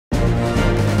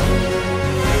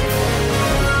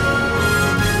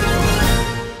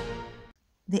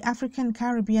The African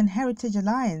Caribbean Heritage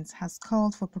Alliance has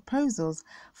called for proposals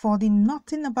for the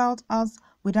Nothing About Us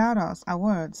Without Us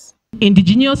awards.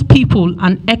 Indigenous people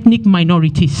and ethnic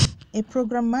minorities. A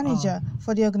program manager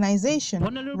for the organization,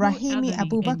 Rahimi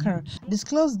Abubakar,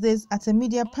 disclosed this at a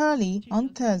media parley on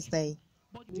Thursday.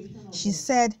 She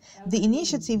said the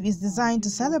initiative is designed to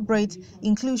celebrate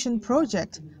Inclusion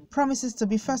Project, promises to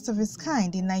be first of its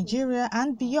kind in Nigeria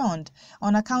and beyond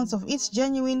on account of its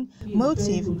genuine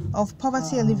motive of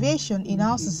poverty alleviation in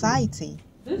our society.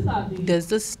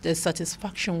 There's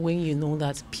satisfaction when you know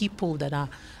that people that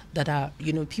are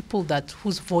people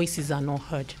whose voices are not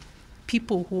heard,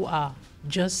 people who are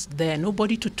just there,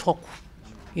 nobody to talk,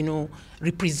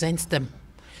 represents them.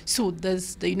 So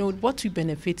there's, what we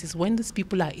benefit is when these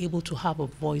people are able to have a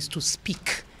voice to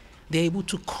speak, they're able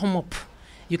to come up.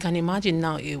 You can imagine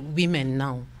now women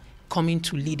now coming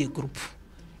to lead a group,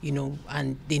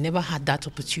 and they never had that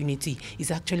opportunity.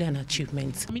 It's actually an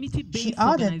achievement. She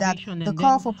added that the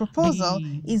call for proposal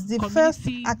is the first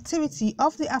activity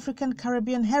of the African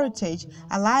Caribbean Heritage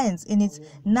Alliance in its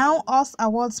Now Us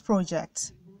Awards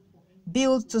project,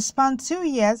 built to span 2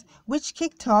 years, which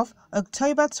kicked off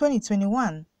October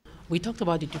 2021. We talked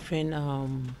about the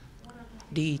different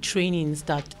the trainings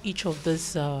that each of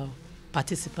these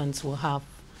participants will have.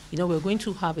 We're going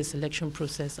to have a selection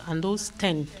process, and those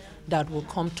 10 that will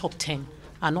come top 10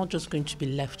 are not just going to be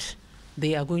left.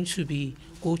 They are going to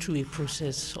go through a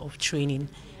process of training,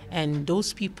 and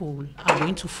those people are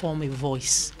going to form a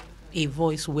voice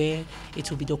where it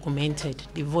will be documented,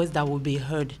 the voice that will be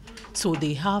heard. So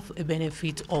they have a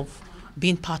benefit of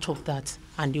being part of that,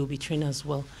 and they will be trained as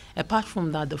well. Apart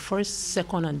from that, the first,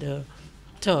 second, and the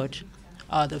third,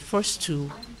 the first two,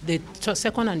 the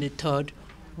second and the third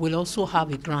will also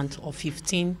have a grant of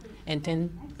 15 and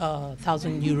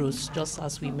 10,000 euros, just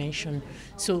as we mentioned.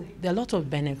 So there are a lot of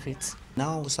benefits.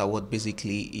 Now Us Award,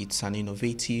 basically, it's an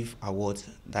innovative award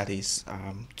that is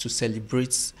to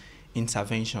celebrate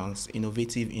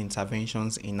innovative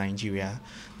interventions in Nigeria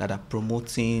that are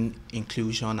promoting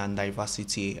inclusion and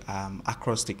diversity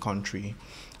across the country.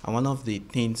 And one of the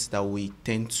things that we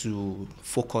tend to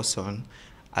focus on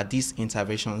are these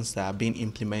interventions that are being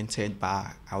implemented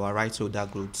by our rights holder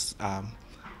groups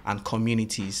and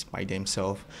communities by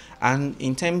themselves. And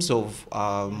in terms of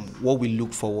what we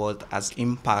look forward as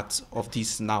impact of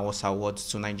these Now Us Awards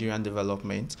to Nigerian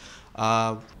development,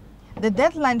 the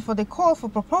deadline for the call for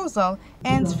proposal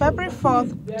ends February 4th,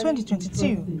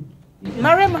 2022.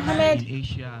 Maria Mohammed,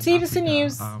 TVC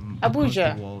News,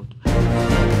 Abuja.